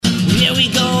Here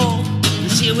we go.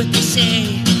 Let's hear what they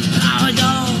say. Now we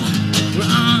go. We're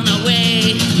on our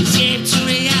way. Escape to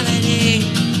reality.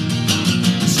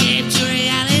 Escape to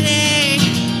reality.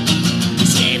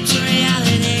 Escape to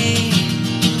reality.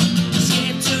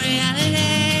 Escape to reality.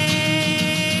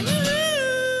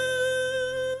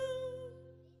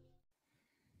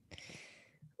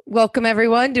 Welcome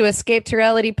everyone to Escape to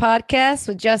Reality podcast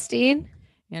with Justine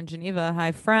and Geneva.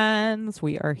 Hi friends,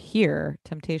 we are here,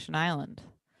 Temptation Island.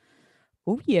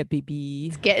 Oh yeah, baby.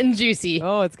 It's getting juicy.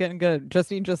 Oh, it's getting good.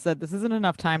 Justine just said this isn't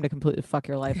enough time to completely fuck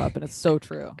your life up, and it's so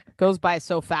true. It goes by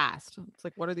so fast. It's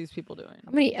like, what are these people doing?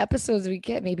 How many episodes did we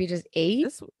get? Maybe just 8?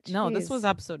 This was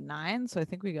episode 9, so I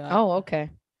think we got okay.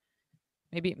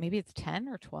 Maybe it's 10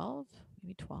 or 12.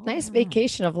 Maybe 12. Nice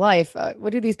vacation of life.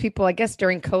 What do these people? I guess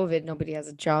during COVID, nobody has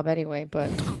a job anyway. But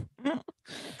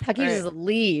how can you just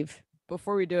leave?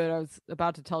 Before we do it, I was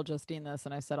about to tell Justine this,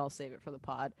 and I said I'll save it for the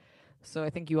pod. So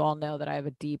I think you all know that I have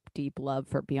a deep, deep love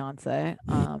for Beyonce.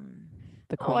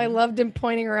 The queen. Oh, I loved him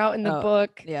pointing her out in the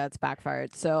book. Yeah, it's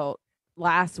backfired. So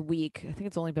last week, I think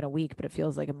it's only been a week, but it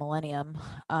feels like a millennium.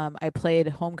 I played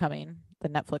Homecoming, the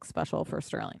Netflix special for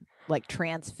Sterling, like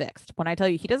transfixed. When I tell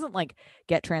you, he doesn't like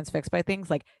get transfixed by things,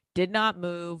 like did not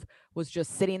move, was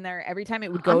just sitting there. Every time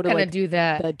it would go to like do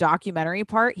that. The documentary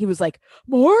part, he was like,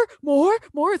 more.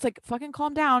 It's like, fucking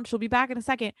calm down. She'll be back in a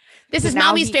second. This is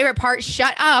mommy's favorite part.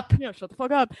 Shut up. Yeah, shut the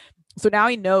fuck up. So now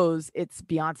he knows it's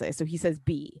Beyonce. So he says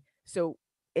B. So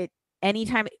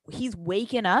anytime he's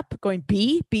waking up going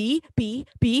B,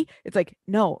 it's like,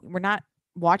 no, we're not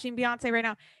watching Beyonce right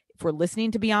now. If we're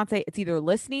listening to Beyonce, it's either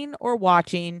listening or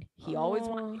watching. He always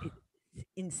wants. It's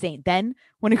insane. Then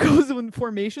when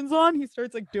Formation's on, he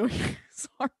starts like doing his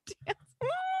heart dance.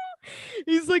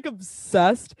 He's like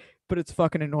obsessed, but it's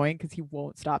fucking annoying because he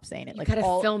won't stop saying it. You like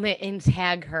gotta film it and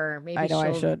tag her. Maybe I know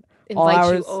I should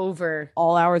invite you over.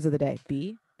 All hours of the day.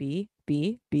 B.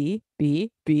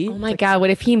 Oh my God!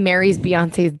 What if he marries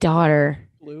Beyonce's daughter?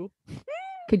 Blue.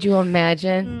 Could you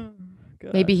imagine?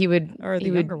 Maybe he would. He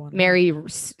would marry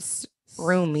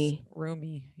Rumi.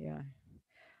 Rumi, yeah.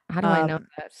 How do I know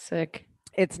that? Sick.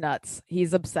 It's nuts.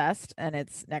 He's obsessed, and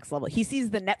it's next level. He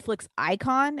sees the Netflix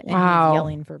icon, and he's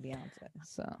yelling for Beyonce.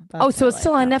 So, so it's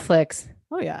still on Netflix.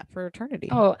 Oh yeah, for eternity.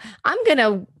 Oh, I'm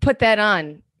gonna put that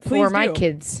on for my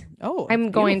kids. Oh,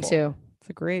 I'm going to. It's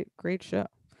a great show.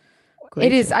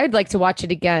 It is. I'd like to watch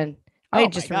it again. I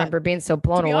just remember being so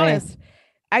blown away. Honest,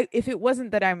 if it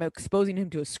wasn't that I'm exposing him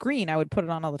to a screen, I would put it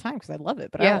on all the time because I love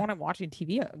it. But I don't want him watching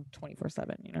TV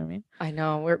 24/7. You know what I mean? I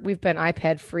know. We've been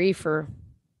iPad free for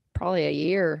probably a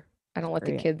year. I don't let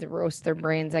the kids roast their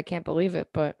brains. I can't believe it,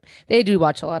 but they do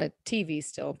watch a lot of TV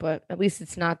still. But at least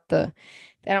it's not they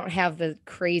don't have the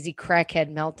crazy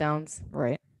crackhead meltdowns.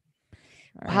 Right.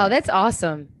 Wow, that's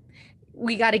awesome.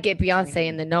 We got to get Beyonce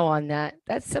in the know on that.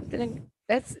 That's something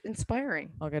that's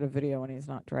inspiring. I'll get a video when he's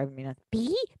not driving me nuts.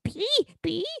 B.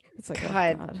 It's like,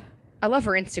 God. I love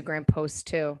her Instagram posts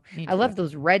too. I love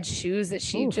those red shoes that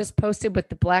she just posted with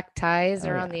the black ties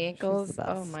around the ankles.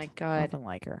 Oh my God. Nothing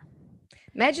like her.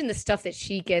 Imagine the stuff that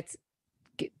she gets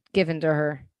given to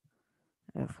her.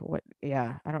 Ugh, what?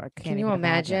 Yeah. I can't. Can you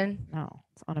imagine? No,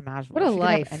 it's unimaginable. What a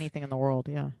life. Anything in the world.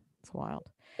 Yeah. It's wild.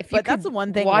 But that's the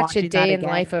one thing. Watch a day in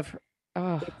life of her.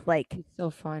 Oh, it's like it's so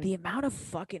fun. The amount of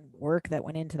fucking work that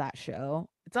went into that show,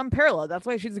 it's unparalleled. That's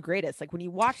why she's the greatest. Like when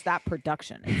you watch that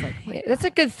production, it's like that's a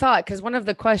good thought, because one of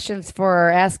the questions for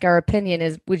Ask Our Opinion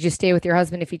is, would you stay with your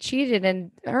husband if he cheated?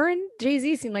 And her and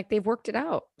Jay-Z seem like they've worked it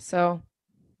out. So,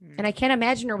 and I can't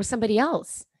imagine her with somebody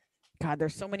else. God,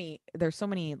 there's so many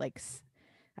like,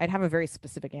 I'd have a very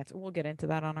specific answer. We'll get into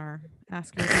that on our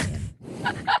Ask Your Opinion.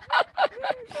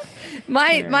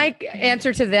 My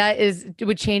answer to that is it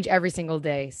would change every single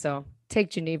day. So take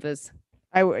Geneva's.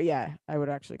 I would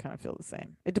actually kind of feel the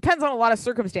same. It depends on a lot of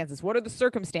circumstances. What are the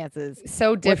circumstances?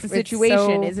 So different. What's the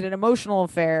situation? Is it an emotional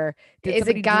affair? Did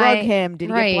somebody drug him?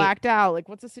 Did he get blacked out? Like,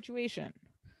 what's the situation?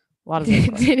 A lot of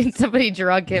didn't somebody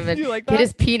drug him and like hit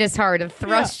his penis hard and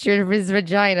thrust his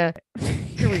vagina?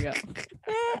 Here we go.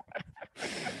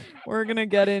 We're gonna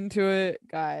get into it,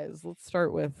 guys. Let's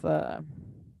start with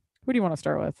who do you want to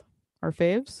start with? Our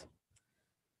faves?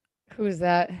 Who's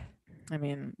that? I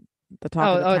mean, the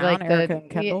top of the town, like Erica and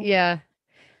Kendall. Yeah.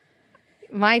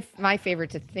 My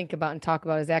favorite to think about and talk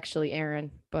about is actually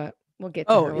Aaron, but we'll get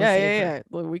to her. Yeah.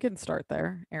 Well, we can start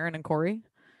there. Aaron and Corey.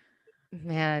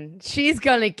 Man, she's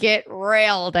gonna get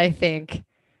railed, I think.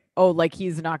 Oh, like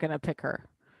he's not gonna pick her.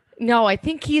 No, I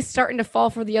think he's starting to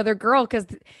fall for the other girl because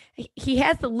he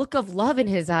has the look of love in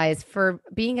his eyes for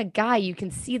being a guy. You can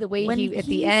see the way he at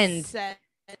the end.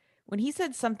 When he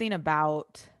said something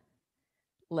about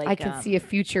Like I can see a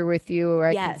future with you, or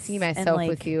I can see yes, and, myself like-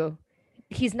 with you.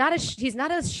 He's not a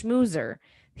schmoozer.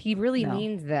 He really No.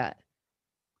 means that.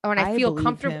 Oh, and I feel believe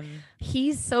comfortable. him.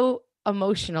 He's so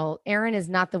emotional. Erin is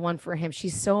not the one for him.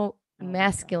 She's so I don't think so.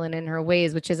 masculine in her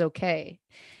ways, which is okay.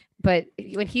 But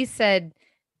when he said,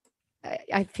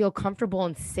 I feel comfortable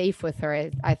and safe with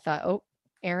her, I thought, oh,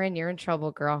 Erin, you're in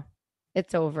trouble, girl.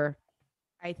 It's over.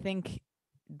 I think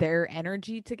their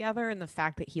energy together and the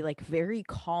fact that he like very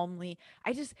calmly,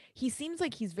 he seems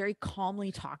like he's very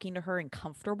calmly talking to her and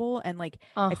comfortable. And like,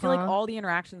 I feel like Uh-huh. all the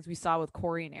interactions we saw with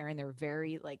Corey and Erin, they're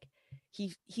very like,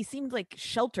 he seemed like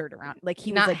sheltered around, like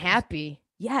he not was like happy.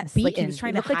 yes, like he beaten. was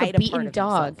trying He to looked like a hide a part beaten of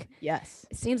himself. dog. Yes,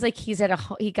 It seems like he was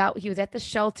at the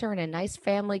shelter and a nice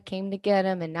family came to get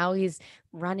him, and now he's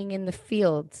running in the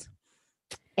fields.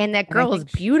 And that And I girl is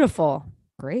think beautiful.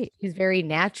 great. She's very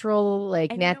natural.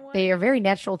 Like And you know what? they are very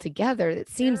natural together. It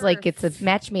seems There like are it's a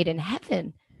match made in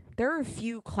heaven. There are a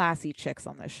few classy chicks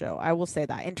on this show. I will say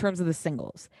that in terms of the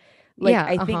singles. Like Yeah,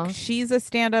 I think uh-huh. she's a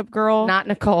stand-up girl. Not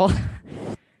Nicole.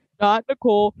 Not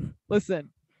Nicole. Listen,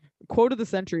 quote of the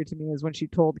century to me is when she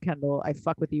told Kendall, "I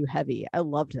fuck with you heavy." I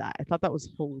loved that. I thought that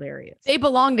was hilarious. They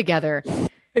belong together.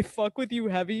 I fuck with you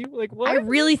heavy. Like what? I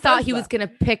really Who thought says he was that? going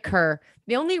to pick her.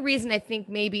 The only reason I think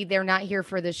maybe they're not here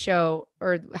for the show,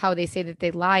 or how they say that they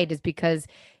lied, is because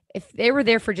if they were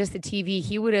there for just the TV,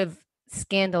 he would have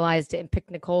scandalized it and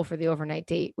picked Nicole for the overnight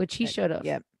date, which he should have.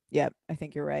 Yep. I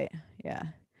think you're right. Yeah.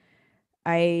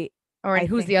 I Or and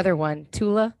who's the think- other one?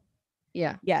 Tula?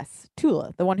 Yeah. Yes,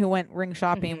 Tula, the one who went ring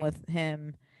shopping Mhm. with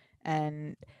him,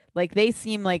 and like they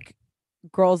seem like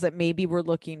girls that maybe were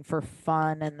looking for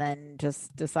fun and then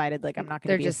just decided like I'm not going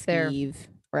They're to be just a there. Steve.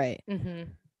 Right. hmm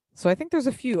So I think there's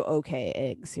a few okay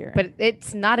eggs here. But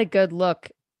it's not a good look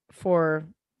for,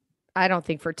 I don't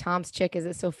think, for Tom's chick. Is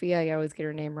it Sophia? I always get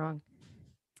her name wrong.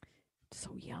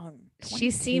 so young.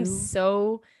 She seems 22.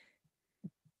 so,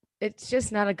 it's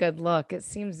just not a good look. It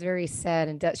seems very sad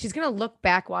and she's going to look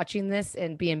back watching this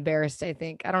and be embarrassed, I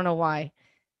think. I don't know why.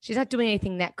 She's not doing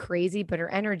anything that crazy, but her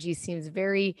energy seems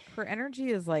very, Her energy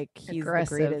is like he's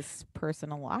aggressive. the greatest person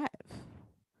alive.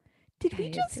 Did we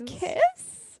It just seems-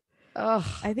 kiss?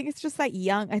 oh, I think it's just that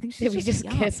young. I think did she's we just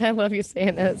young. kiss? I love you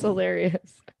saying that. It's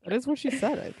hilarious. That is what she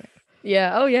said, I think.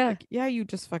 Yeah. Oh, yeah. Like, yeah, you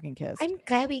just fucking kissed. I'm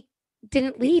glad we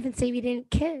didn't leave and say we didn't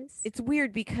kiss. It's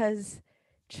weird because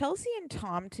Chelsea and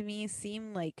Tom to me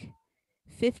seem like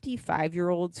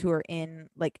 55-year-olds who are in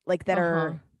like that Uh-huh.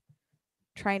 are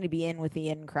trying to be in with the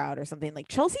in crowd or something. Like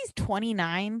Chelsea's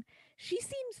 29, she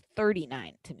seems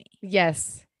 39 to me.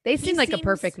 Yes. They He seem like a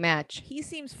perfect seems- match. He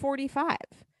seems 45.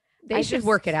 They I should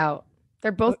work it just- out.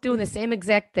 They're both What- doing the same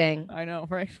exact thing. I know,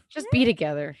 right? Just be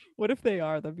together. What if they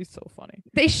are? That'd be so funny.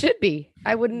 They should be.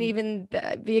 I wouldn't Mm. even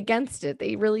be against it.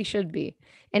 They really should be.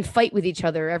 And fight with each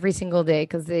other every single day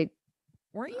because they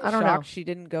Weren't you I don't know. shocked she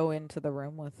didn't go into the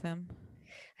room with him?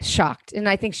 shocked. And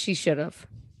I think she should have.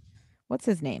 What's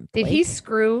his name? Did he Blake?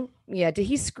 screw? Yeah. Did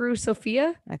he screw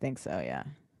Sophia? I think so, yeah.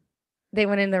 They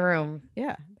went in the room.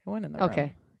 Yeah, they went in the room.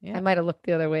 Okay. Yeah. I might have looked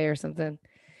the other way or something.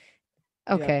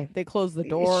 Yeah, Okay. they closed the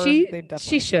door. She They definitely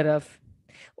she should have.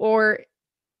 Or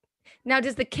now,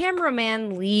 does the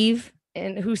cameraman leave?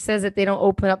 And who says that they don't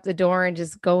open up the door and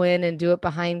just go in and do it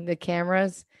behind the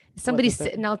cameras? Is somebody that they're-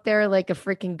 sitting out there like a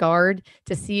freaking guard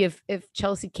to see if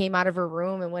Chelsea came out of her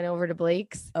room and went over to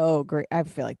Blake's? Oh, great. I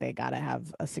feel like they got to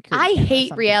have a security. I camera or hate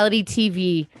something. reality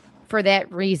TV for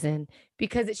that reason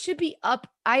because it should be up.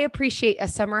 I appreciate a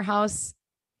summer house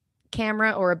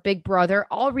camera or a Big Brother.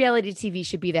 All reality TV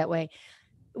should be that way.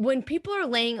 When people are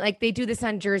laying, like they do this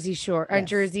on Jersey Shore, on Yes.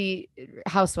 Jersey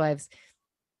Housewives,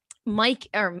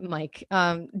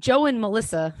 Joe and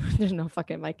Melissa, there's no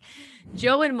fucking Mike.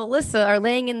 Joe and Melissa are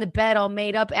laying in the bed all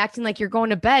made up, acting like you're going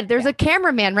to bed. There's a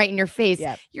cameraman right in your face.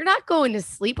 Yep. You're not going to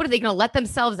sleep. What are they going to let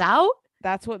themselves out?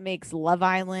 That's what makes Love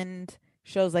Island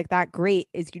shows like that great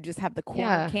is you just have the corner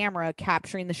Yeah. camera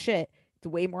capturing the shit. It's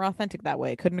way more authentic that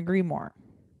way. Couldn't agree more.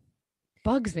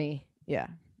 Bugs me. Yeah.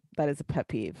 That is a pet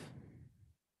peeve.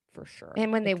 For sure.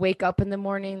 And when they wake up in the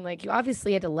morning, like you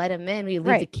obviously had to let him in. We leave the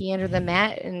Right. key under the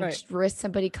mat and Right. just risk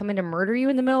somebody coming to murder you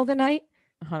in the middle of the night.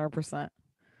 100%.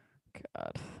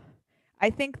 God. I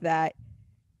think that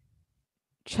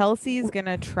Chelsea's going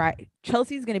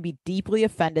to be deeply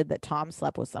offended that Tom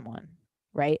slept with someone,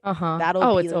 right? Uh-huh. That'll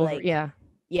oh, be it's over. like- Yeah.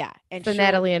 Yeah. And For she'll-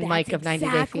 Natalie and that's Mike of 90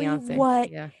 Day exactly Fiance. what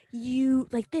Yeah. you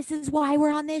like, this is why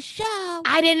we're on this show.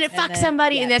 I didn't And fuck then-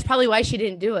 somebody, and yeah. that's probably why she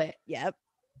didn't do it. Yep.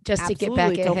 Just to Absolutely, get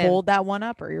back at to him. hold that one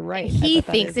up, or you're right. And I he bet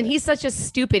that thinks, is and it. he's such a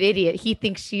stupid idiot. He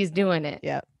thinks she's doing it.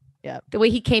 Yep. The way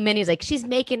he came in, he's like, she's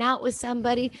making out with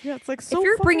somebody. Yeah, it's like so if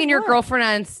you're bringing fucking your what? girlfriend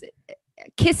on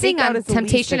kissing that on is the least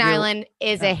Temptation of your- Island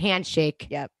is a handshake.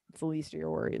 Yep. It's the least of your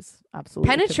worries. Absolutely.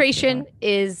 couldn't agree Penetration more.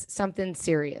 is something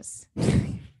serious.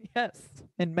 Yes.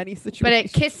 In many But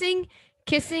situations.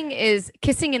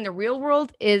 kissing in the real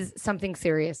world is something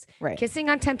serious. Right. Kissing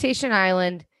on Temptation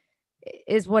Island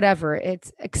is whatever.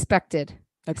 It's expected.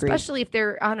 Agreed. Especially if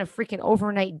they're on a freaking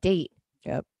overnight date.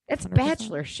 Yep. It's 100%.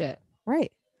 bachelor shit.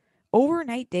 Right.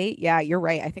 Overnight date. Yeah, you're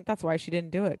right. I think that's why she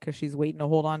didn't do it, because she's waiting to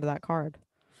hold on to that card.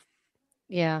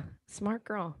 Yeah. Smart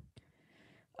girl.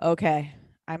 Okay.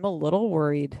 I'm a little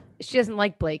worried. She doesn't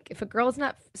like Blake. If a girl's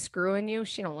not screwing you,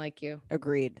 she don't like you.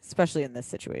 Agreed. Especially in this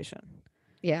situation.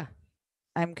 Yeah.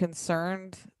 I'm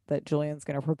concerned that Julian's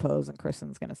going to propose and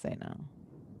Kristen's going to say no.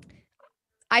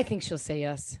 I think she'll say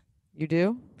yes. You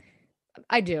do?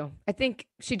 I do. I think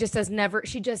she just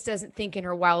doesn't think in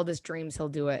her wildest dreams he'll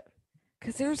do it.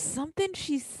 Because there's something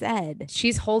she said.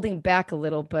 She's holding back a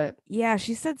little, but Yeah,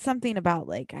 she said something about,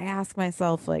 like, I ask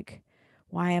myself, like,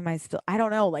 why am I still, I don't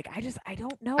know. Like, I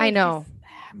don't know. I if know.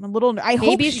 I'm a little, I hope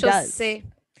maybe she she'll does. say,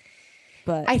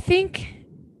 But I think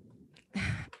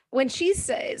when she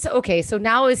says, okay, so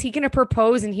now is he going to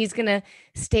propose and he's going to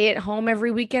stay at home every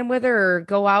weekend with her or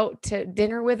go out to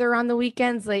dinner with her on the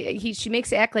weekends? Like she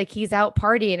makes it act like he's out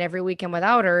partying every weekend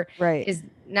without her. right. Is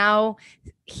now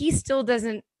he still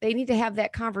doesn't, they need to have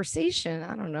that conversation.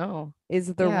 I don't know.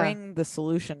 Is the Yeah. ring the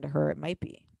solution to her? It might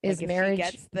be. Is Like, if marriage- she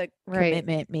gets the right.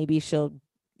 commitment, maybe she'll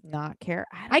not care.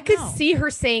 I could know. see her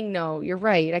saying no. You're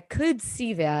right. I could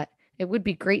see that. It would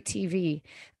be great TV.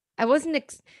 I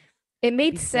wasn't. It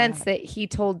made Be sense sad. that he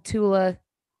told Tula,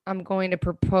 "I'm going to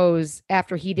propose"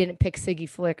 after he didn't pick Siggy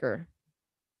Flicker,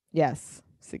 Yes,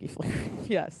 Siggy Flicker.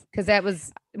 Yes, because that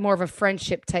was more of a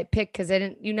friendship type pick. Because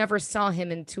you never saw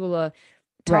him and Tula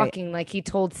Right. talking like he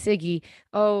told Siggy,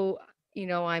 "Oh,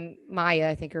 I'm Maya.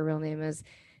 I think her real name is.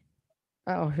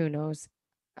 Oh, who knows?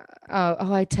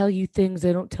 Oh, I tell you things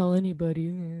I don't tell anybody."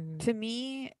 to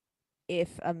me,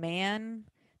 if a man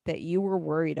that you were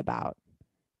worried about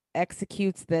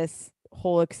executes this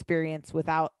whole experience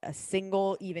without a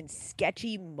single even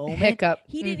sketchy moment, Hiccup.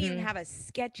 he didn't even Mhm. have a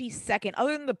sketchy second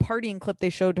other than the partying clip they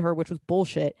showed to her, which was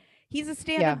bullshit. He's a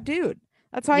stand-up dude.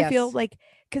 That's how I feel, Yes. like,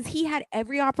 because he had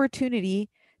every opportunity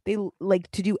like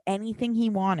to do anything he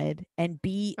wanted and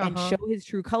be and Uh-huh. show his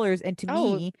true colors. And to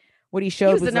Oh, me, what he showed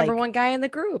He was the number like, one guy in the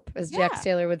group, as Jack Yeah.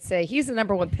 Taylor would say. He's the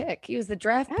number one pick. He was the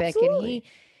draft pick, and Absolutely. he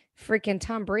freaking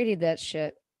Tom Brady that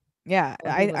shit. Yeah,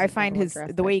 Well, he I wasn't find number one his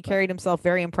draft the way he pick, but- carried himself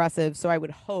very impressive. So I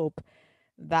would hope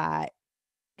that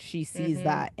she sees Mhm.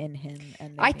 that in him.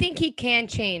 And I think he can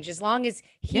change as long as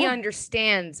he Yeah.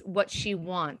 understands what she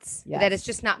wants. That it's Yes.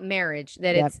 just not marriage,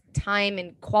 that Yep. it's time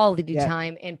and quality Yep.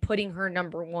 time and putting her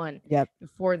number one Yep.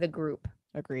 before the group.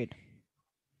 Agreed.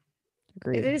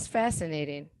 It is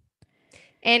fascinating.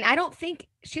 And I don't think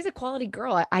she's a quality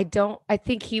girl. I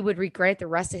think he would regret the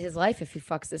rest of his life if he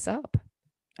fucks this up.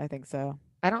 I think so.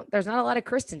 There's not a lot of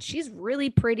Kristen. She's really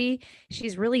pretty.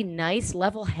 She's really nice,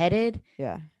 level-headed.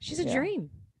 Yeah. She's a Yeah. dream.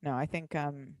 No, I think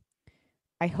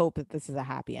I hope that this is a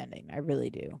happy ending. I really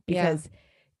do. Yeah. Because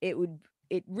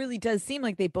it really does seem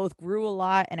like they both grew a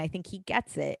lot, and I think he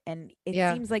gets it. And it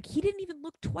Yeah. seems like he didn't even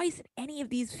look twice at any of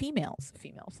these females.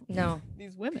 No.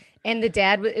 These women. And the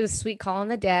dad, it was sweet calling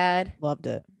the dad. Loved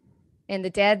it. And the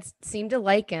dad seemed to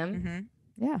like him.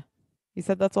 Mm-hmm. Yeah. He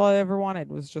said that's all I ever wanted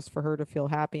was just for her to feel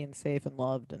happy and safe and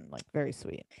loved, and like very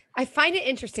sweet. I find it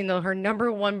interesting, though. Her number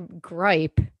one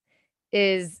gripe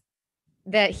is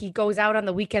that he goes out on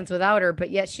the weekends without her, but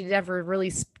yet she never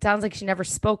really sounds like she never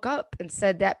spoke up and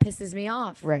said that pisses me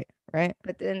off. Right. Right.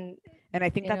 But then, And I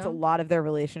think You that's know? a lot of their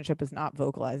relationship is not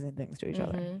vocalizing things to each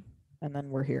other. Mhm. And then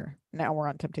we're here. Now we're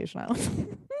on Temptation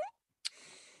Island.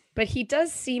 But he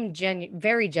does seem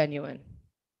very genuine.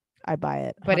 I buy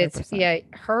it. But it's 100%.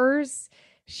 hers.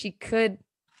 She could.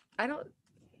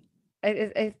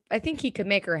 I think he could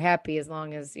make her happy as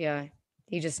long as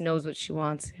he just knows what she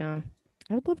wants. Yeah,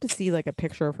 I would love to see like a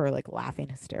picture of her like laughing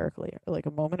hysterically, or like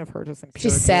a moment of her just in pure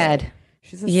she's joy. sad.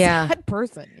 She's a Yeah. sad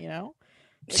person, you know?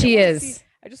 Like, She I wanna is. see-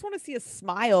 I just want to see a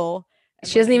smile. and,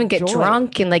 She doesn't like, even get enjoy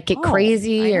drunk and like get No,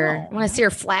 crazy I or know, want to see her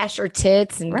flash her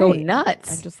tits and go Right.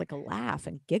 nuts. and just like a laugh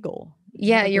and giggle. Just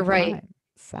Yeah, have a you're good right. time.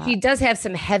 Sad. He does have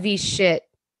some heavy shit.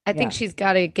 I think Yeah. she's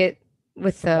got to get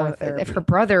with More if therapy. her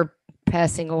brother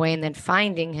passing away and then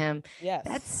finding him. Yes.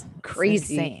 That's It's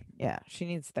crazy. insane. Yeah, she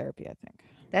needs therapy, I think.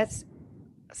 That's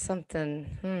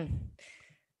something.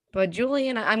 But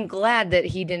Julian, I'm glad that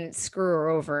he didn't screw her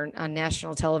over on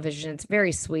national television. It's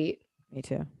very sweet. Me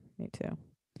too. Me too.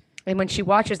 And when she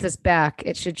watches this back,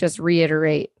 it should just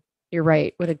reiterate You're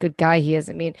right. What a good guy he is.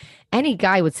 I mean, any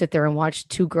guy would sit there and watch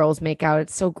two girls make out.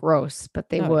 It's so gross, but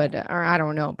they Oh, would, or I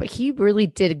don't know. But he really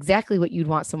did exactly what you'd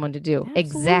want someone to do. Absolutely.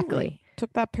 Exactly.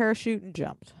 Took that parachute and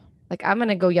jumped. Like, I'm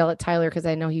gonna go yell at Tyler because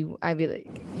I know I'd be like,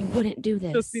 you wouldn't do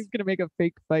this. He's gonna make a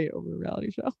fake fight over a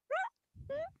reality show.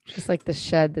 Just like the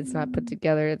shed that's not put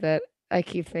together that I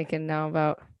keep thinking now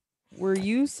about. Were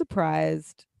you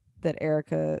surprised that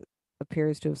Erica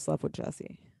appears to have slept with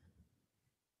Jesse?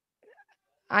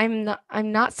 I'm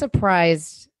not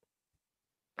surprised.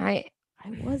 I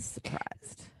was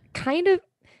surprised. kind of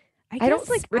I don't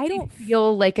really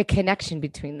feel like a connection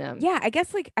between them. Yeah, I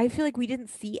guess like I feel like we didn't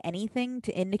see anything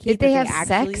to indicate Did they that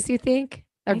have actually... sex, you think?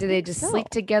 Or I did they think just so. sleep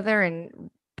together and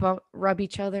rub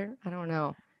each other? I don't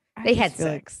know. I They just had feel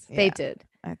like- sex. They yeah, did.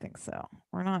 I think so.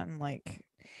 We're not in like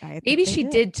I think Maybe they she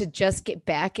did to just get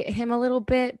back at him a little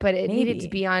bit, but it needed to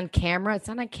Maybe. be on camera. It's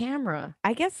not on camera.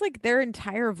 I guess like their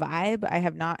entire vibe, I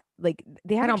have not like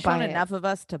they haven't don't shown buy it. enough of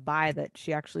us to buy that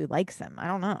she actually likes him. I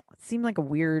don't know. It seemed like a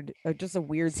weird, just a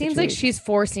weird. Seems like situation. she's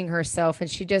forcing herself and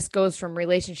she just goes from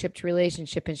relationship to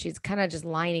relationship and she's kind of just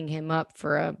lining him up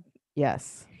for a.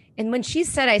 Yes. And when she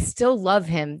said, I still love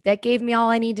him, that gave me all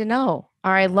I need to know.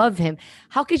 Or I love him.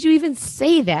 How could you even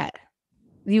say that?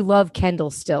 You love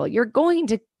Kendall still. You're going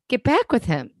to get back with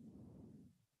him.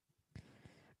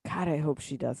 God, I hope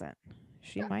she doesn't.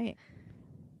 She might.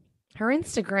 Her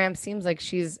Instagram seems like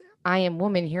she's I am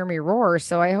woman, hear me roar.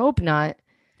 So I hope not.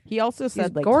 He also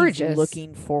said like gorgeous. he's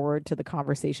looking forward to the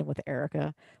conversation with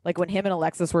Erica. Like when him and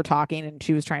Alexis were talking and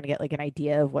she was trying to get like an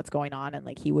idea of what's going on and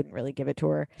like he wouldn't really give it to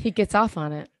her. He gets off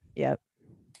on it. Yep.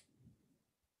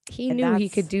 He And knew he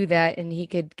could that's- do that and he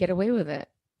could get away with it.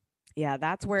 Yeah,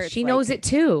 that's where it's She like- knows it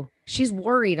too. She's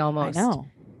worried almost.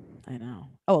 I know.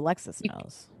 Oh, Alexis You-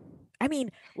 knows. I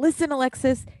mean, listen,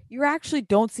 Alexis, you actually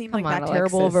don't seem Come like on, that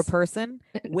terrible of a Alexis. person.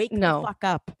 Wake No. the fuck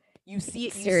up. You see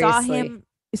it. You saw Seriously. him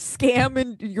scam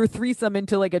and your threesome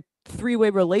into like a 3-way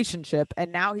relationship,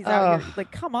 and now he's out here. Ugh.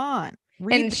 Like, come on.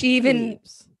 Read And the she tea even-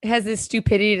 leaves. Has this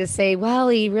stupidity to say, well,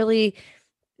 he really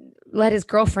let his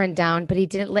girlfriend down, but he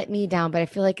didn't let me down. But I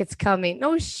feel like it's coming.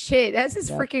 No shit. That's his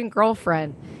Yep. freaking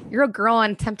girlfriend. You're a girl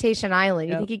on Temptation Island.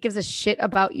 You Yep. think he gives a shit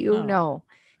about you? No. No.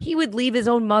 He would leave his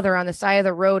own mother on the side of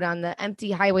the road on the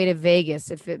empty highway to Vegas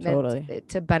if it meant Totally. it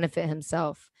to benefit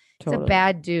himself. Totally. It's a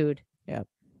bad dude.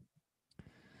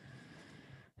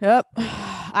 Yep.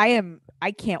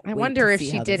 I can't. I wait wonder to if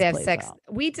see she how did this have plays sex. out.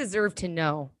 We deserve to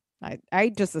know. I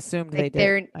just assumed Like, they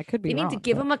they're- did. I could be They need wrong. to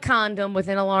give but- him a condom with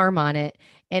an alarm on it.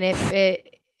 And if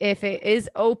it is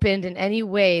opened in any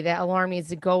way, that alarm needs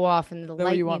to go off and the what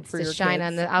light you want needs for to your shine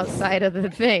on kids. the outside of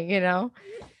the thing,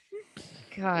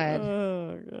 God.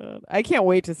 Oh god. I can't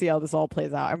wait to see how this all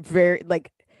plays out. I'm very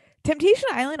like Temptation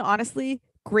Island, honestly,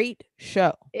 great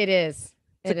show. It is.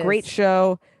 It's a great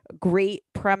show, great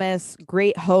premise,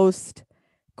 great host,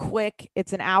 quick.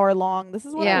 It's an hour long. This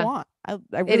is what I Yeah. want. I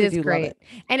really It is do great. love it.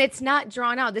 And it's not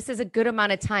drawn out. This is a good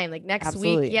amount of time. Like next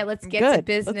Absolutely. week. Yeah, let's get Good. to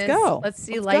business. Let's go. Let's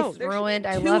see Let's life go. There should be ruined.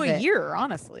 I 2 love a it. year,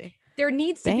 honestly. There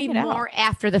needs to Bang be it out. more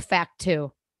after the fact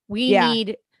too. We Yeah.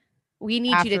 need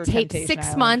you After to take Temptation 6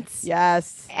 Island. months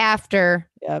Yes. after.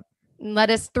 Yep. Let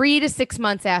us 3 to 6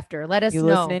 months after. Let us You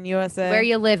know listening, USA? where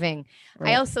you living.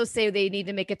 Right. I also say they need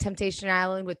to make a Temptation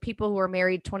Island with people who are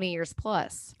married 20 years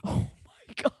plus. Oh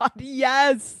my god,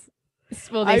 yes.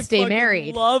 Will they I stay fucking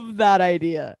married? love that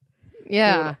idea.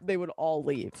 Yeah. They would all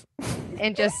leave.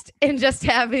 And just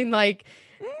having like,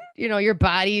 your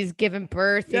body's giving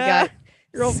birth. You Yeah. got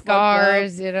You're all fucked up.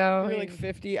 scars, You're like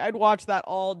 50. I'd watch that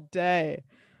all day.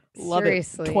 Love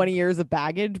Seriously. it. 20 years of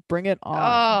baggage. Bring it on.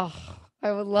 Oh,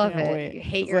 I would love Can't it. wait. You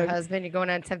hate It's your like- husband. You're going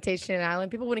on Temptation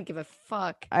Island. People wouldn't give a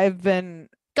fuck. I've been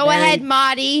Go married- ahead,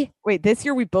 Marty. Wait, this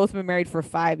year we've both been married for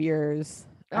 5 years.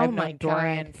 Oh I've my known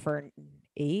Dorian God. for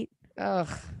 8. Ugh.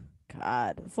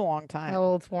 God, it's a long time. How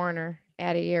old's Warner?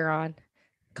 Add a year on.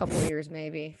 Couple years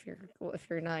maybe if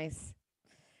you're nice.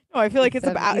 No, I feel like it's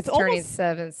Seven- about. he's It's turning almost.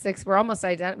 7, 6. We're almost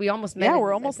we almost met. Yeah, at-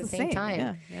 we're at almost the the same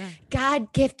time. Yeah.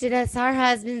 God gifted us our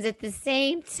husbands at the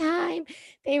same time.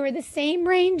 They were the same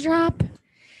raindrop.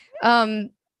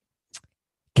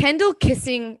 Kendall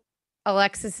kissing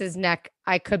Alexis's neck.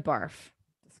 I could barf.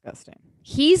 Disgusting.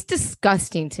 He's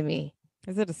disgusting to me.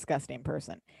 He's a disgusting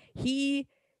person. He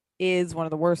is one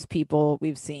of the worst people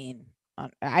we've seen.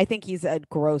 I think he's a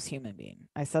gross human being.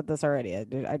 I said this already.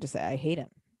 I hate him.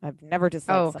 I've never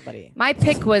disliked Oh, somebody. My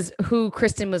pick was who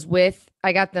Kristen was with.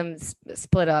 I got them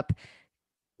split up.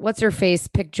 What's her face?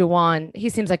 Pick Jawan. He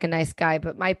seems like a nice guy,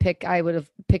 but my pick, I would have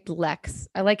picked Lex.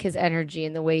 I like his energy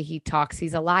and the way he talks.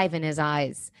 He's alive in his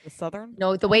eyes. The Southern.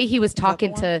 No, the way he was that the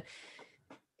talking one? to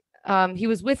He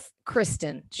was with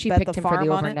Kristen. She Bet picked the him for the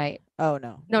farm on it? overnight. Oh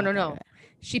no. No, not no, that no. guy.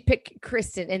 She picked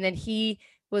Kristen, and then he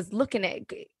was looking at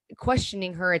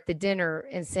questioning her at the dinner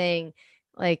and saying,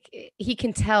 like, he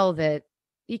can tell that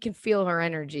he can feel her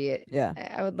energy. Yeah.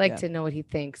 I would like Yeah. to know what he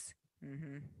thinks,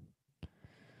 Mm-hmm.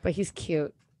 but he's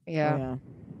cute. Yeah. Yeah.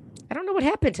 I don't know what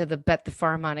happened to the Bet the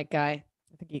Farm on It guy.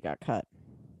 I think he got cut.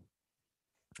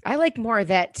 I like more of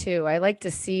that too. I like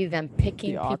to see them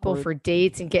picking people awkward. for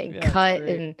dates and getting Yeah, it's cut.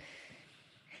 great. And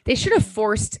they should have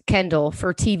forced Kendall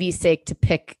for TV's sake to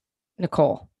pick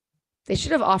Nicole. They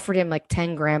should have offered him like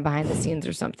 10 grand behind the scenes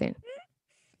or something.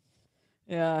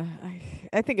 Yeah,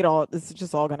 I think it's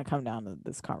just all going to come down to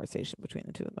this conversation between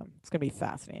the two of them. It's going to be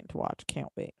fascinating to watch. Can't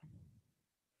wait.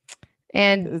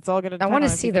 And It's all going to. I want to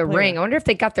see the ring. I wonder if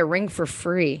they got the ring for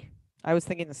free. I was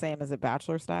thinking the same as a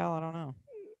Bachelor style. I don't know.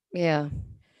 Yeah.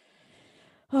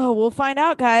 Oh, we'll find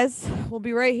out, guys. We'll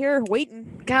be right here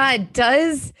waiting. God,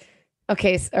 does.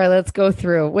 Okay, all right, let's go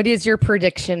through. What is your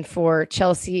prediction for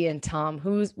Chelsea and Tom?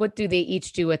 What do they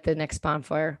each do at the next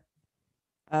bonfire?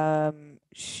 God,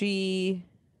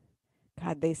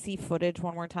 they see footage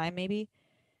one more time, maybe.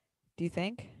 Do you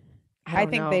think? I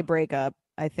think they break up.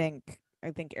 I think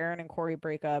Aaron and Corey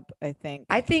break up. I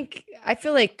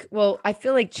feel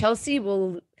like Chelsea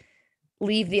will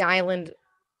leave the island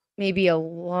maybe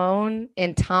alone,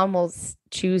 and Tom will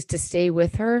choose to stay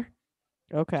with her.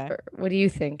 Okay. Or what do you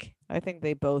think? I think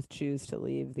they both choose to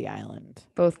leave the island.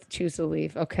 Both choose to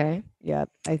leave. Okay. Yep.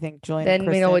 I think Julian. Then and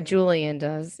we know what Kristen, Julian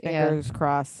does. fingers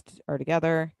crossed, are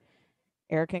together.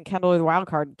 Eric and Kendall are the wild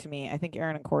card to me. I think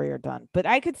Aaron and Corey are done, but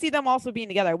I could see them also being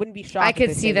together. I wouldn't be shocked. I if could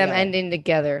they see stay them together. ending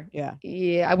together. Yeah.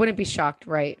 Yeah, I wouldn't be shocked.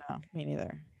 Right. No, me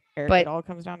neither. Eric, But it all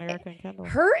comes down to Eric and Kendall.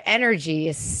 Her energy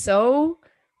is so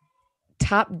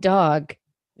top dog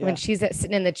Yeah. when she's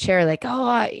sitting in the chair, like,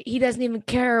 oh, he doesn't even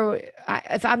care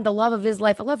if I'm the love of his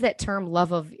life. I love that term,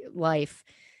 love of life.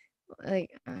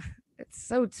 Like,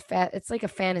 it's like a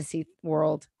fantasy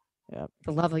world. Yep.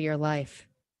 The love of your life.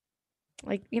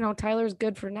 Like, Tyler's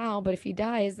good for now, but if he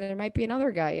dies, there might be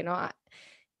another guy.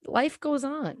 Life goes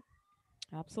on.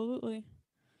 Absolutely.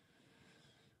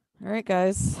 All right,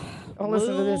 guys. Don't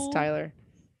listen to this, Tyler.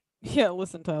 Yeah,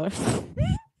 listen, Tyler.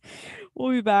 We'll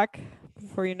be back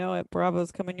before you know it.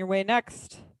 Bravo's coming your way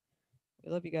next.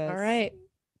 We love you guys. All right.